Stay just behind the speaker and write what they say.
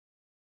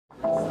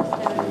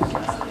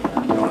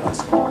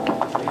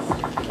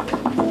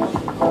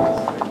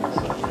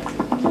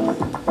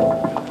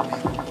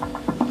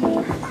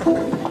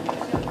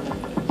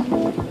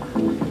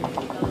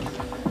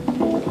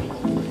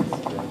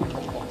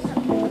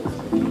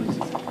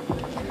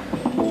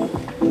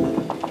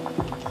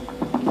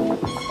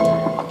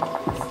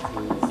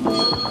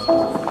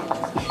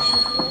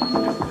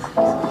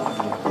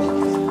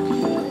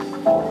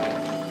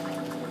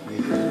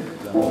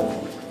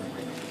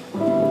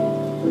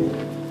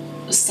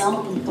staan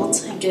op een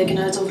pad en kijken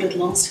uit over het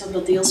landschap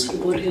dat deels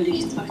verborgen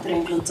ligt achter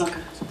enkele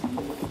takken.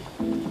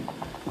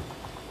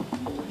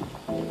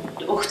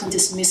 De ochtend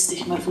is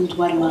mistig, maar voelt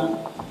warm aan.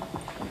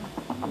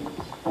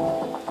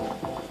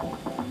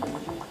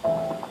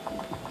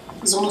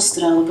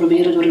 Zonnestralen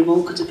proberen door de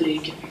wolken te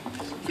breken.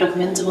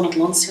 Fragmenten van het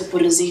landschap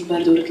worden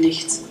zichtbaar door het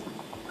licht.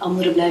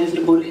 Andere blijven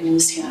verborgen in de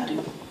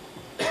schaduw.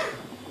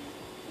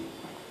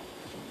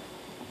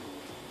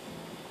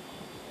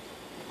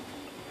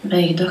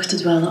 Mijn gedachten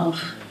dwalen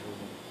af,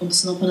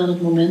 ontsnappen aan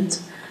het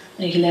moment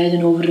en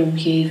glijden over de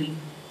omgeving.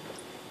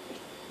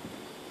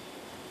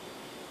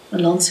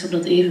 Een landschap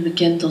dat even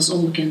bekend als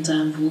onbekend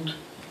aanvoelt.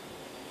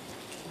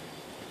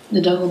 De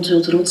dag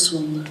onthult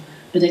rotswonden,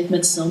 bedekt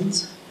met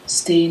zand,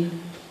 steen,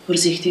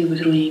 voorzichtige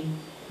begroeiing.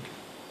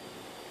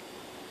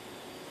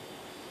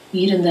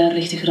 Hier en daar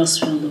lichten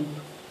grasvelden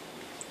op.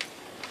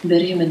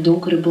 Bergen met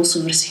donkere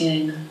bossen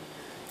verschijnen.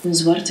 Hun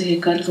zwarte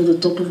gekartelde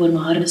toppen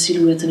vormen harde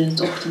silhouetten in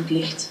het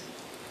ochtendlicht.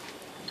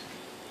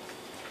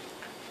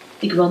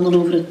 Ik wandel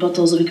over het pad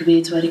alsof ik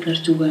weet waar ik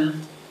naartoe ga.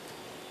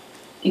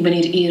 Ik ben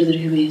hier eerder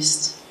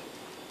geweest,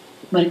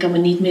 maar ik kan me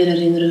niet meer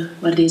herinneren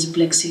waar deze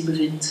plek zich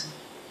bevindt.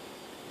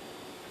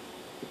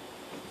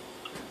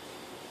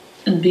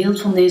 Een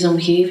beeld van deze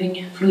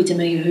omgeving vloeit in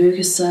mijn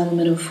geheugen samen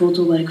met een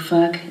foto waar ik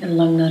vaak en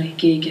lang naar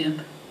gekeken heb.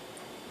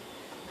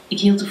 Ik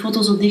hield de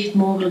foto zo dicht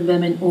mogelijk bij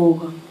mijn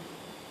ogen,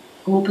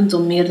 hopend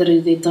om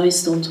meerdere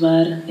details te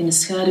ontwaren in de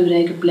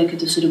schaduwrijke plekken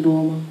tussen de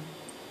bomen.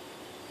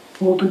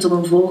 Hopend om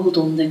een vogel te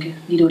ontdekken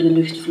die door de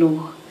lucht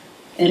vloog,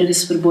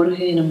 ergens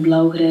verborgen in een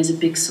blauwgrijze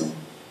pixel.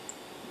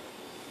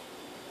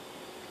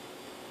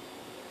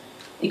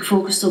 Ik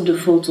focuste op de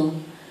foto,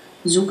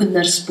 zoekend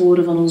naar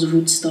sporen van onze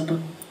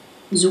voetstappen,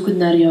 zoekend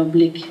naar jouw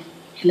blik,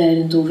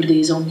 glijdend over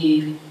deze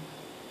omgeving.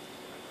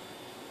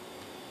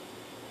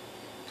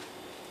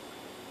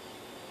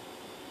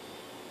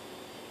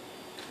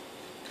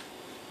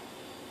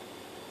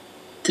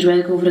 Terwijl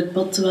ik over het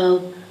pad dwaal,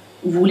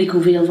 voel ik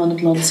hoeveel van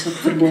het landschap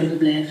verborgen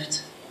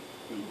blijft.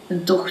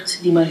 Een tocht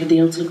die maar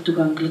gedeeltelijk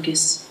toegankelijk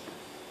is.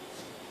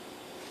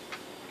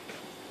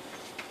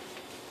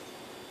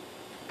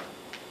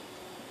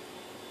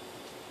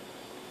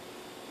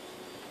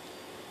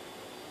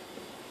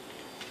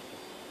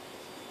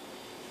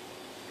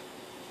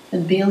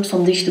 Het beeld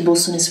van dichte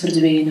bossen is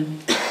verdwenen.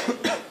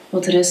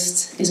 Wat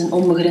rest is een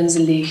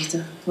onbegrensde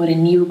leegte,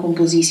 waarin nieuwe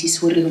composities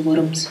worden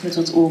gevormd met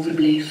wat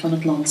overbleef van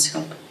het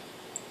landschap.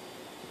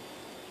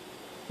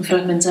 Een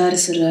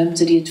fragmentarische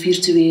ruimte die het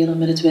virtuele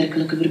met het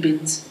werkelijke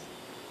verbindt.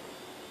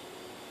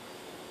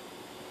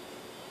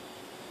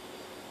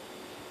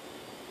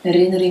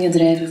 Herinneringen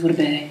drijven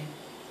voorbij,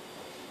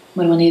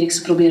 maar wanneer ik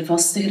ze probeer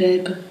vast te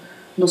grijpen,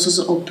 lossen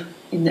ze op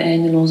in de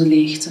eindeloze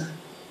leegte.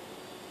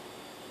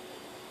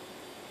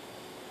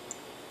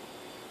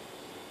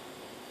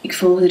 Ik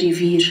volg de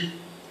rivier.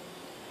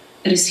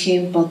 Er is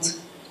geen pad.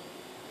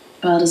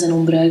 Paden zijn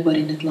onbruikbaar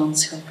in het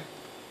landschap.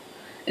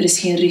 Er is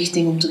geen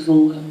richting om te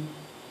volgen.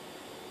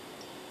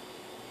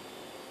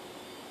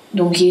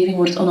 De omgeving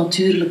wordt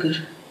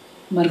onnatuurlijker,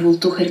 maar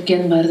voelt toch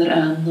herkenbaarder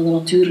aan dan de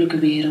natuurlijke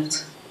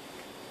wereld.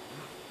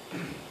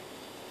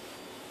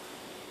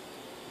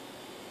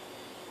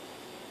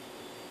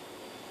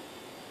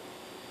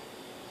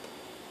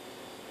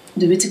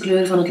 De witte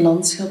kleur van het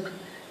landschap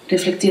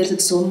reflecteert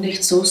het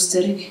zonlicht zo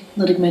sterk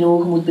dat ik mijn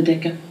ogen moet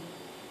bedekken.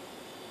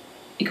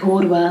 Ik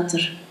hoor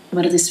water,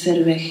 maar het is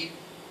ver weg.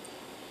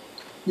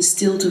 De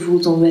stilte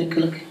voelt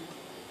onwerkelijk.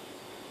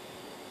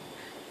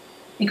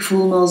 Ik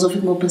voel me alsof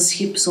ik me op een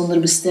schip zonder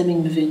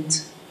bestemming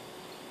bevind.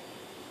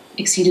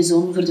 Ik zie de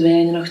zon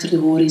verdwijnen achter de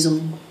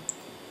horizon.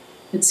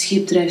 Het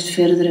schip drijft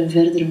verder en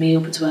verder mee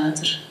op het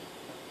water.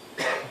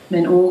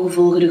 Mijn ogen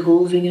volgen de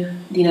golvingen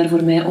die naar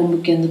voor mij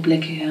onbekende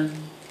plekken gaan.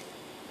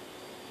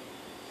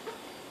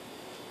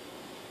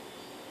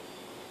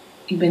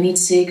 Ik ben niet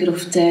zeker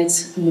of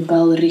tijd een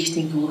bepaalde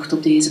richting volgt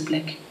op deze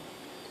plek.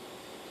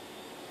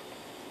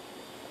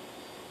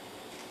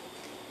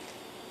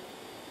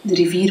 De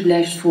rivier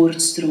blijft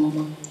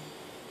voortstromen.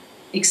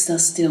 Ik sta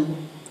stil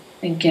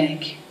en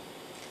kijk.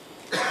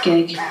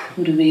 Kijk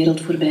hoe de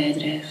wereld voorbij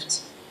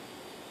drijft.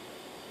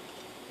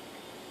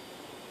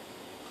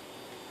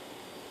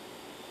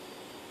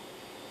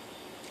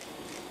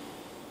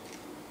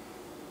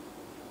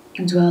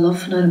 Ik dwaal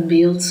af naar een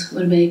beeld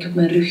waarbij ik op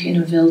mijn rug in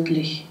een veld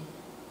lig.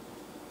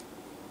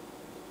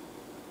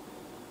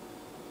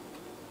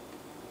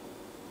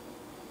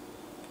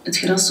 Het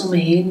gras om me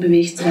heen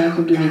beweegt traag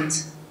op de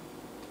wind.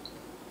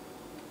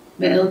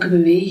 Bij elke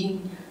beweging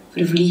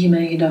vervliegen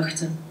mijn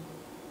gedachten.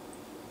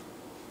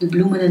 De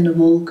bloemen en de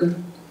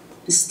wolken,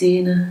 de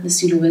stenen, de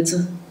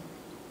silhouetten,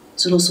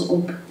 ze lossen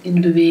op in de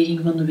beweging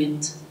van de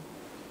wind.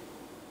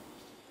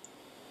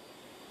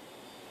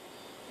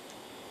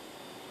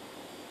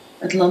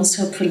 Het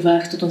landschap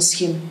vervaagt tot een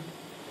schim.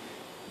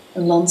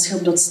 Een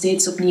landschap dat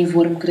steeds opnieuw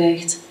vorm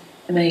krijgt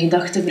en mijn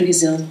gedachten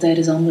vergezelt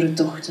tijdens andere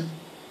tochten.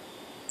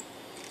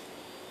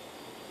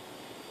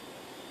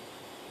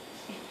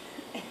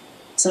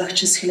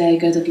 Zachtjes glij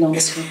ik uit het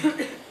landschap.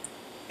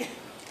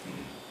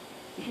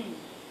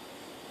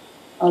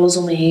 Alles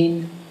om me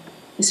heen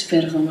is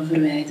ver van me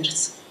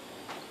verwijderd.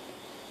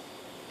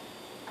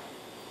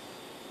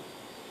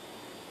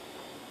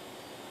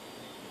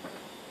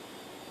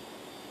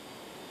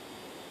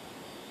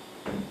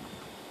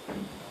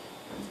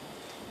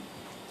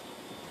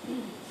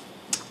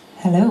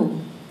 Hello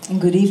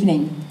and good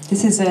evening.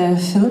 This is a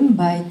film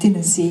by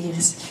Tine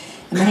Segers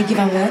en Marieke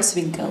van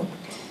Wuitswinkel.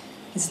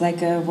 It's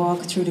like a walk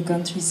through the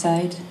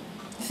countryside,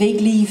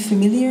 vaguely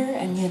familiar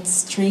and yet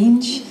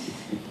strange,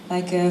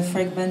 like a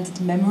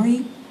fragmented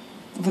memory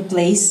of a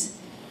place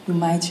you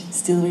might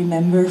still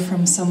remember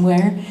from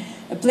somewhere,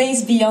 a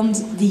place beyond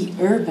the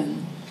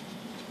urban.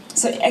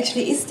 So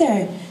actually, is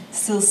there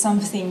still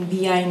something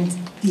behind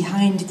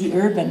the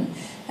urban?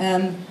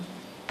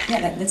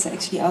 Let's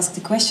actually ask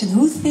the question,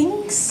 who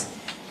thinks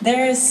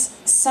there's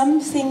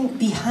something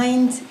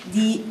behind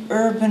the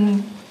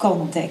urban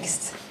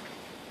context?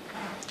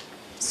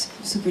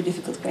 Super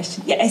difficult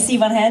question. Yeah, I see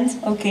one hand,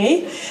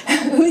 okay.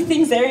 Who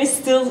thinks there is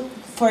still,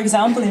 for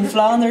example, in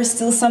Flanders,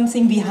 still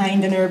something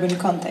behind an urban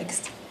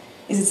context?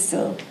 Is it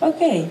still?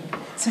 Okay.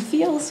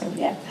 Sophie also,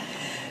 yeah.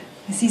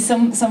 I see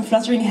some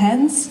fluttering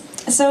hands.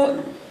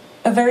 So,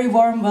 a very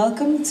warm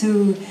welcome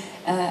to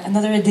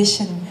another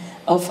edition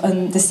of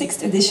the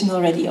 6th edition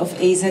already of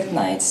AZ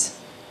Nights.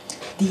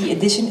 The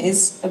edition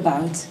is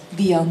about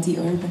Beyond the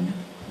Urban,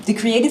 the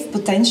creative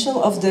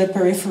potential of the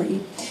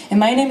periphery. And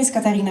my name is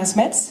Catharina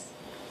Smets.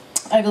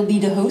 I will be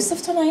the host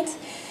of tonight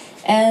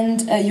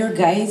and your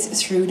guide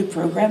through the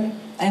program.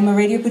 I'm a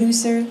radio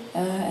producer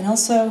and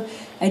also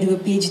I do a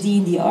PhD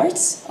in the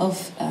arts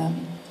of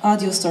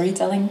audio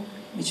storytelling,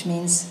 which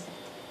means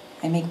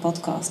I make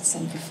podcasts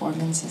and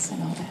performances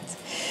and all that.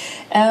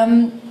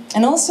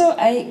 And also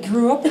I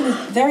grew up in a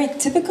very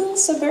typical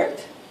suburb,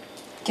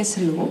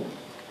 Hasselt.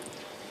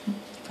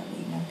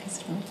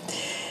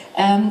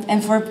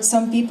 And for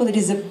some people it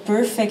is a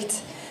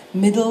perfect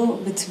middle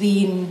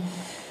between,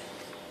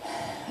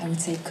 I would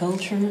say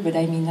culture, but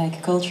I mean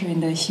like culture in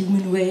the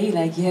human way,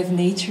 like you have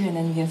nature and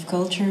then you have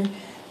culture.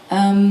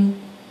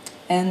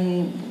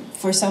 And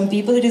for some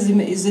people it is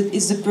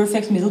the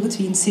perfect middle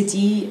between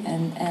city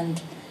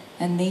and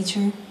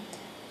nature.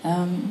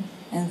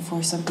 And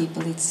for some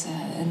people it's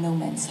a no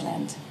man's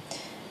land,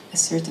 a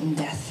certain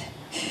death.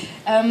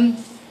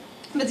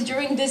 But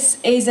during this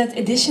AZ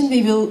edition,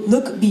 we will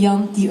look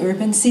beyond the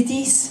urban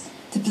cities.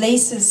 The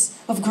places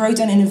of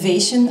growth and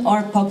innovation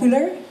are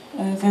popular,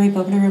 very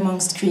popular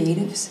amongst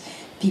creatives.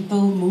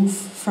 People move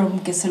from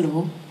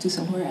Hasselt to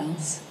somewhere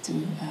else,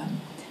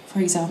 for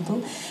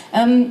example.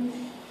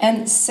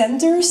 And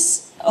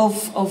centers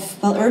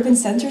urban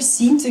centers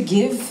seem to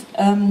give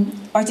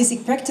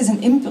artistic practice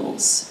an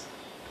impulse.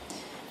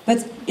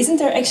 But isn't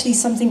there actually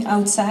something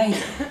outside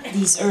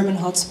these urban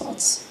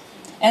hotspots?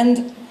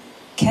 And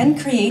can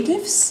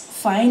creatives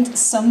find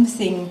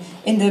something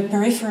in the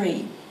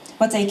periphery,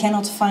 what they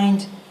cannot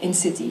find in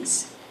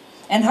cities?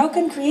 And how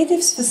can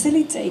creatives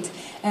facilitate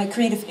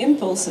creative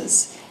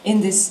impulses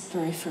in this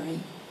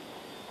periphery?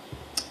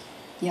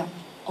 Yeah,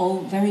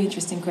 all very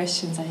interesting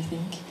questions, I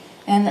think.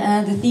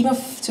 And the theme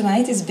of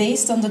tonight is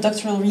based on the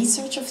doctoral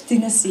research of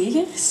Tine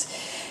Segers.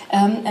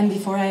 And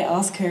before I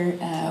ask her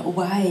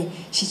why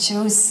she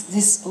chose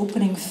this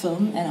opening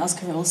film and ask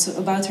her also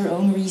about her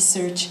own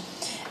research,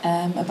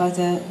 about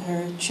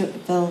her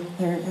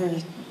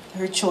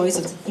choice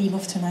of the theme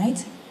of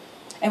tonight,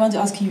 I want to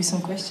ask you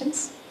some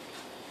questions.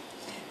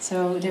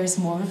 So there's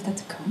more of that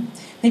to come.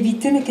 Maybe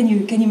Tine, can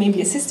you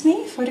maybe assist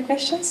me for the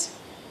questions?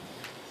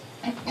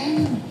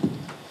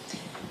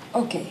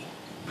 Okay.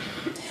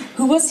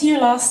 Who was here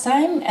last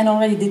time and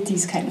already did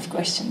these kind of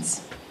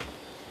questions?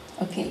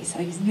 Okay, so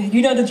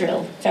you know the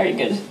drill. Very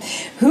good.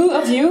 Who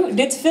of you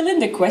did fill in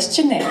the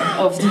questionnaire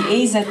of the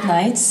AZ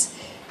Nights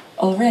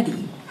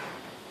already?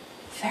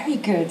 Very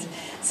good.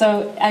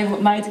 So I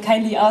might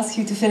kindly ask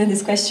you to fill in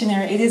this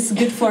questionnaire. It is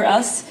good for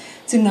us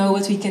to know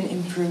what we can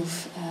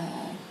improve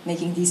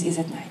making these AZ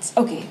Nights.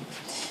 Okay,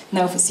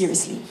 now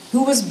seriously.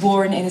 Who was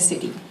born in a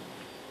city?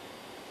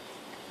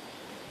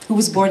 Who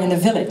was born in a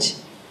village?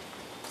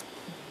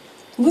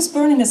 Who was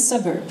born in a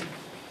suburb?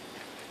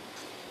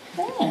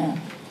 Ah.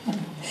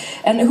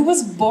 And who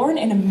was born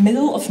in the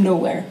middle of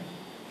nowhere?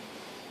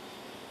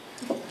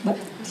 What?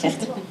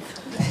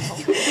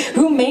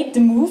 Who made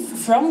the move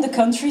from the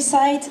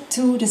countryside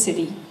to the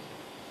city?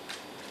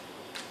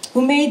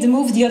 Who made the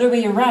move the other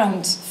way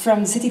around,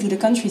 from the city to the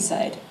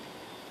countryside?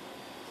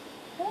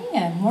 Oh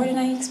yeah, more than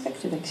I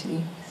expected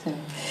actually. So,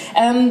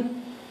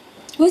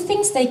 who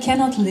thinks they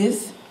cannot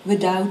live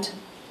without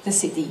the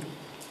city?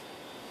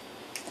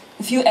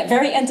 A few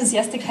very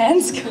enthusiastic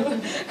hands go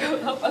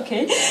up,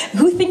 okay.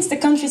 Who thinks the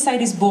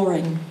countryside is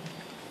boring?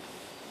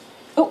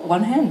 Oh,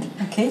 one hand,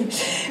 okay.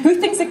 Who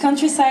thinks the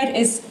countryside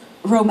is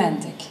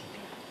romantic?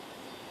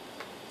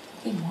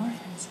 Okay, more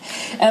hands.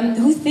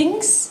 Who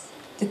thinks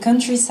the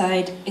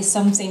countryside is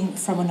something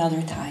from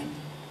another time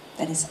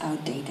that is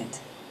outdated?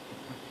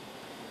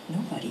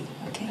 Nobody,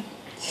 okay.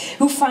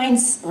 Who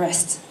finds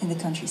rest in the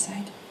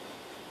countryside?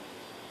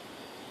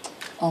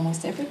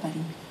 Almost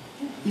everybody.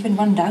 Even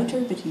one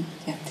doubter, but he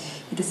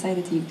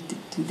decided he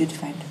did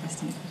find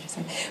rest in the countryside.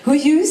 countryside. Who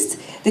used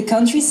the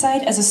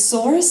countryside as a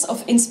source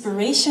of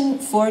inspiration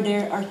for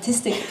their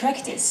artistic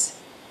practice.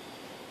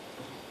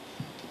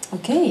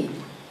 Okay.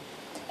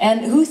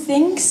 And who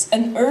thinks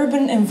an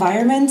urban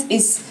environment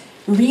is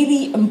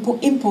really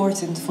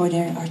important for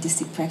their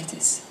artistic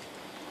practice?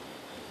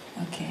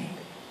 Okay.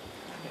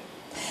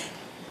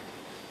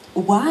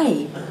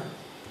 Why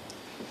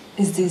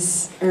is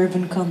this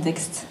urban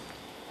context?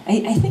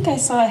 I think I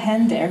saw a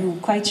hand there who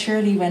quite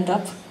surely went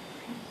up.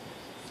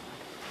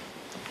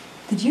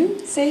 Did you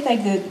say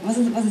like the, was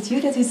it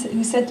you that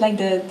who said like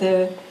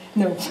the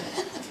no.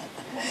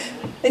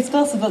 It's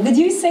possible. Did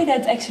you say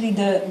that actually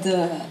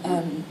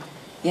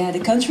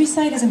the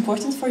countryside is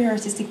important for your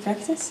artistic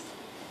practice?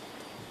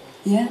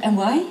 Yeah, and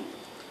why?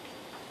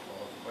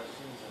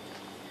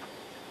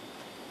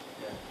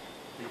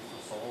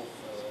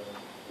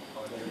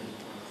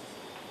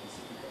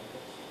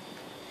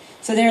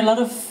 So there are a lot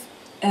of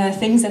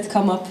things that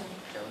come up,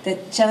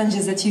 that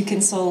challenges that you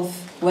can solve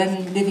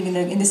when living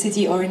in the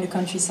city or in the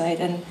countryside,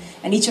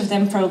 and each of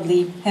them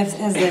probably has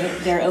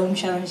their own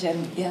challenge.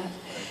 And yeah.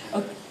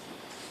 Okay.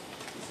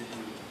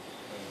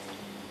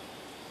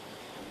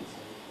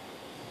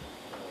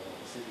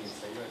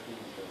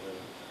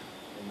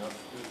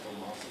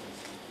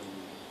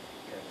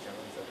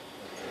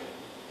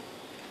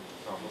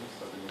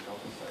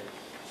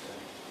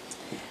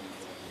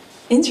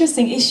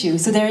 Interesting issue.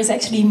 So there is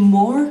actually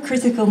more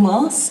critical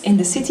mass in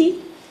the city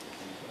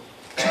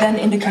than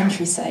in the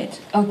countryside.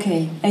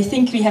 Okay, I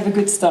think we have a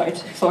good start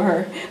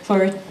for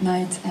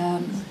tonight.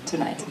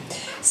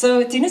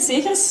 So Tine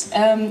Segers,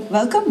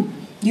 welcome.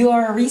 You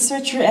are a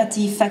researcher at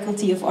the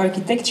Faculty of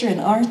Architecture and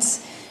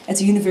Arts at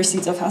the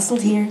University of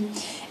Hasselt here,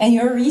 and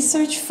your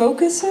research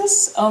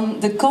focuses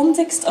on the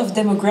context of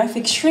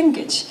demographic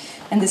shrinkage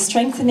and the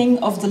strengthening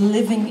of the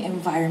living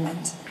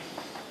environment.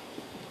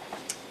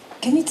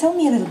 Can you tell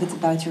me a little bit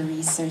about your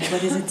research?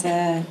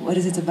 What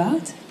is it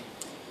about?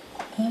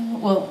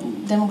 Well,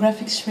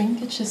 demographic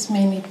shrinkage is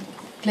mainly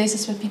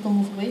places where people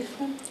move away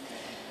from.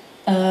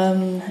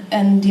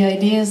 And the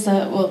idea is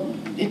that, well,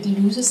 it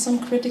loses some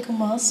critical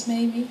mass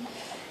maybe.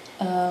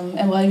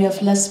 And while you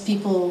have less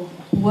people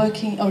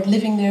working or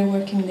living there,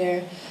 working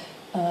there,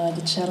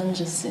 the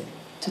challenges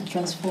to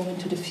transform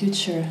into the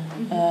future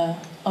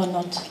are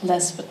not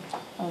less, but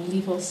I'll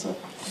leave also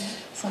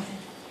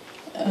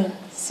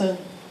something.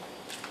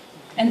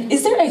 And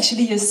is there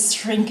actually a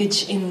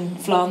shrinkage in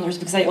Flanders?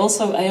 Because I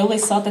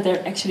always thought that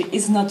there actually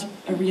is not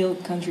a real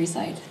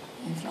countryside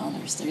in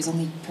Flanders. There is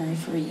only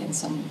periphery and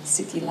some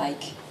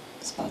city-like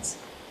spots.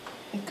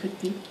 It could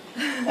be.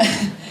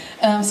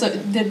 So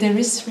there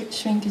is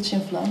shrinkage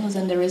in Flanders,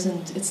 and there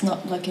isn't. It's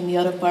not like in the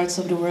other parts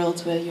of the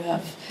world where you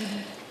have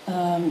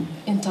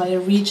entire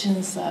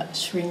regions that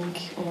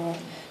shrink, or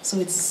so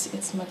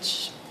it's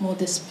much more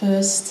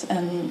dispersed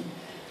and.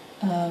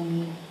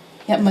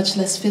 Much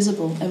less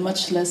visible and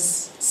much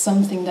less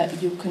something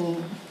that you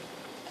can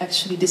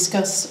actually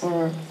discuss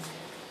or.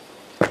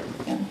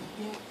 Yeah.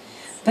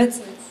 But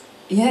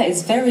yeah,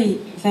 it's very,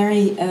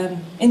 very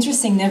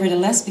interesting,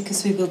 nevertheless,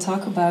 because we will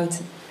talk about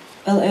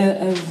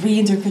a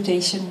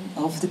reinterpretation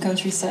of the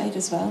countryside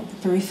as well, the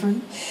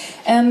periphery.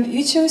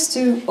 You chose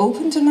to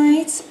open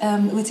tonight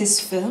with this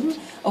film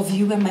of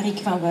you and Marieke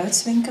van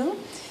Wuitswinkel.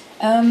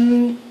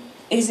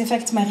 It is in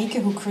fact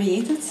Marieke who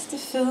created the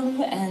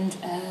film, and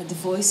the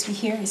voice we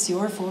hear is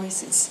your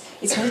voice.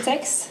 It's her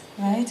text,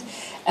 right?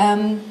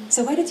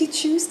 So why did you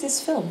choose this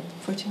film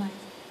for tonight?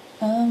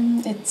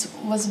 It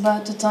was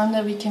about the time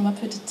that we came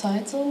up with the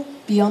title,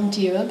 Beyond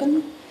the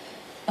Urban.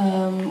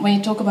 When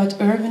you talk about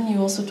urban, you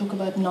also talk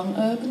about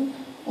non-urban.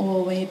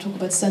 Or when you talk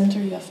about center,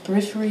 you have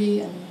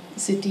periphery and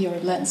city or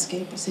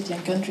landscape, or city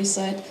and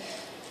countryside.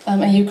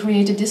 And you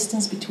create a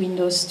distance between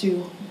those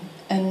two.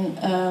 And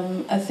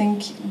I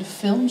think the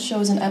film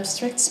shows an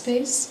abstract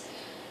space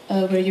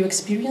where you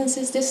experience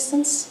this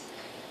distance.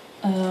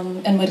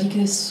 And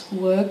Marieke's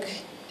work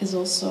is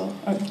also...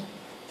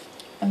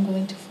 I'm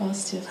going too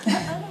fast here.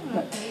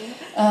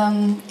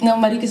 No,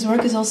 Marieke's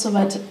work is also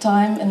about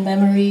time and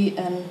memory,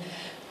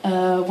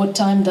 and what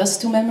time does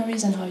to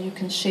memories and how you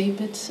can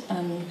shape it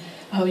and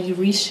how you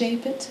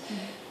reshape it.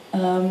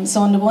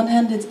 So on the one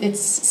hand, it's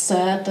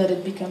sad that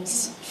it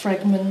becomes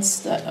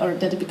fragments,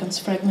 that it becomes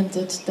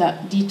fragmented,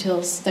 that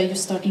you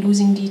start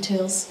losing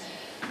details.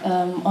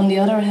 On the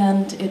other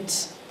hand,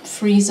 it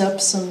frees up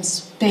some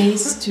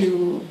space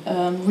to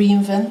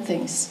reinvent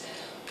things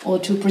or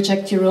to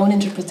project your own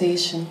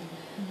interpretation.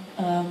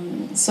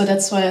 So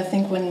that's why I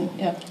think when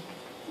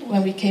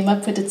we came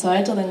up with the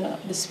title and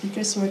the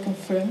speakers were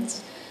confirmed,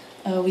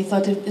 we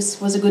thought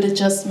this was a good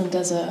adjustment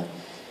as a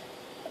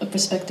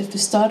perspective to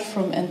start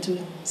from and to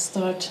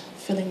start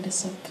filling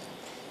this up.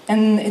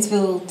 And it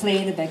will play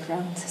in the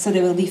background, so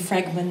there will be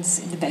fragments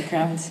in the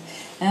background.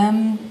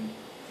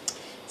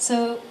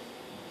 So,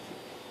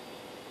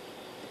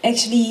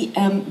 actually,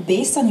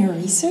 based on your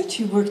research,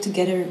 you worked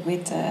together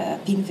with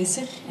Pien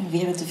Visser and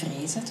Vera de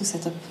Vreese to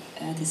set up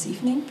this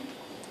evening.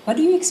 What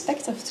do you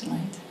expect of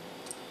tonight?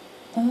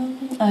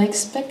 I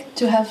expect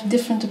to have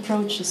different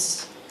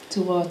approaches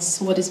towards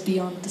what is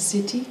beyond the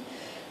city.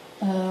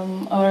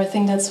 or I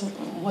think that's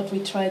what we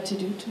try to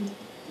do, to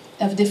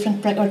have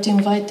different or to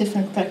invite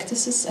different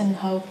practices and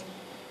how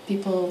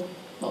people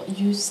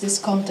use this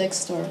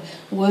context or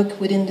work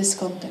within this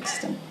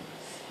context. And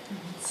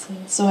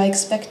so I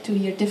expect to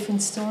hear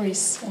different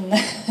stories and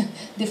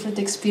different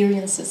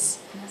experiences.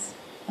 Yes.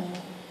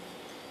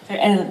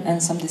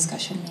 And some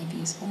discussion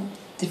maybe as well,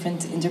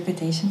 different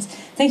interpretations.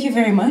 Thank you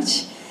very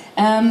much.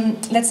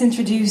 Let's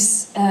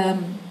introduce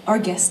our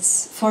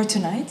guests for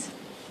tonight.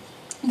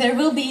 There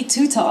will be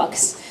 2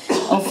 talks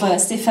of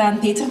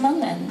Stefan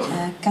Peterman and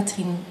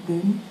Katrien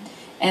Beum.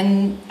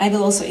 And I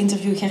will also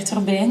interview Gert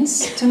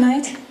Robijns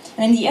tonight.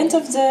 And in the end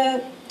of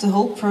the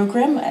whole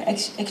program,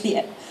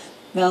 actually,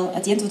 well,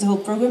 at the end of the whole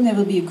program there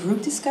will be a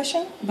group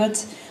discussion,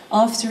 but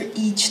after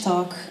each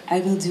talk I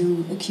will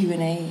do a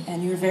Q&A,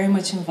 and you're very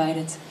much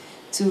invited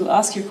to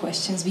ask your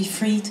questions. Be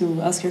free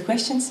to ask your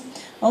questions.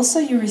 Also,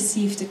 you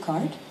received a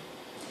card,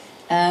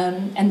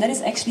 and that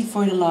is actually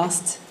for the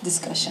last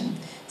discussion.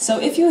 So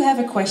if you have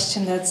a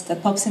question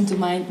that pops into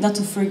mind, not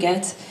to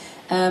forget,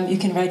 you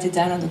can write it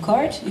down on the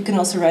card. You can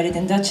also write it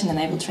in Dutch and then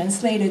I will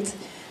translate it.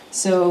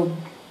 So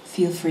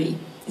feel free.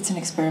 It's an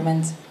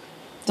experiment.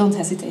 Don't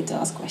hesitate to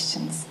ask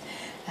questions.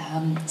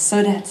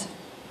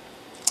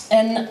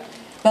 And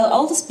well,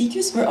 all the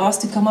speakers were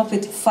asked to come up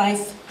with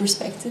 5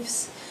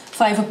 perspectives,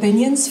 5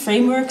 opinions,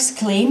 frameworks,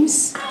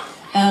 claims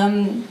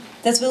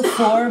that will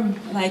form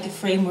like a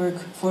framework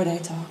for their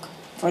talk.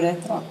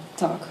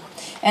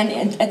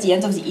 And at the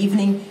end of the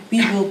evening,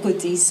 we will put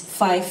these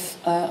 5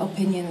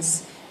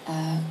 opinions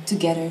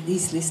together,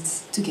 these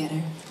lists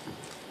together.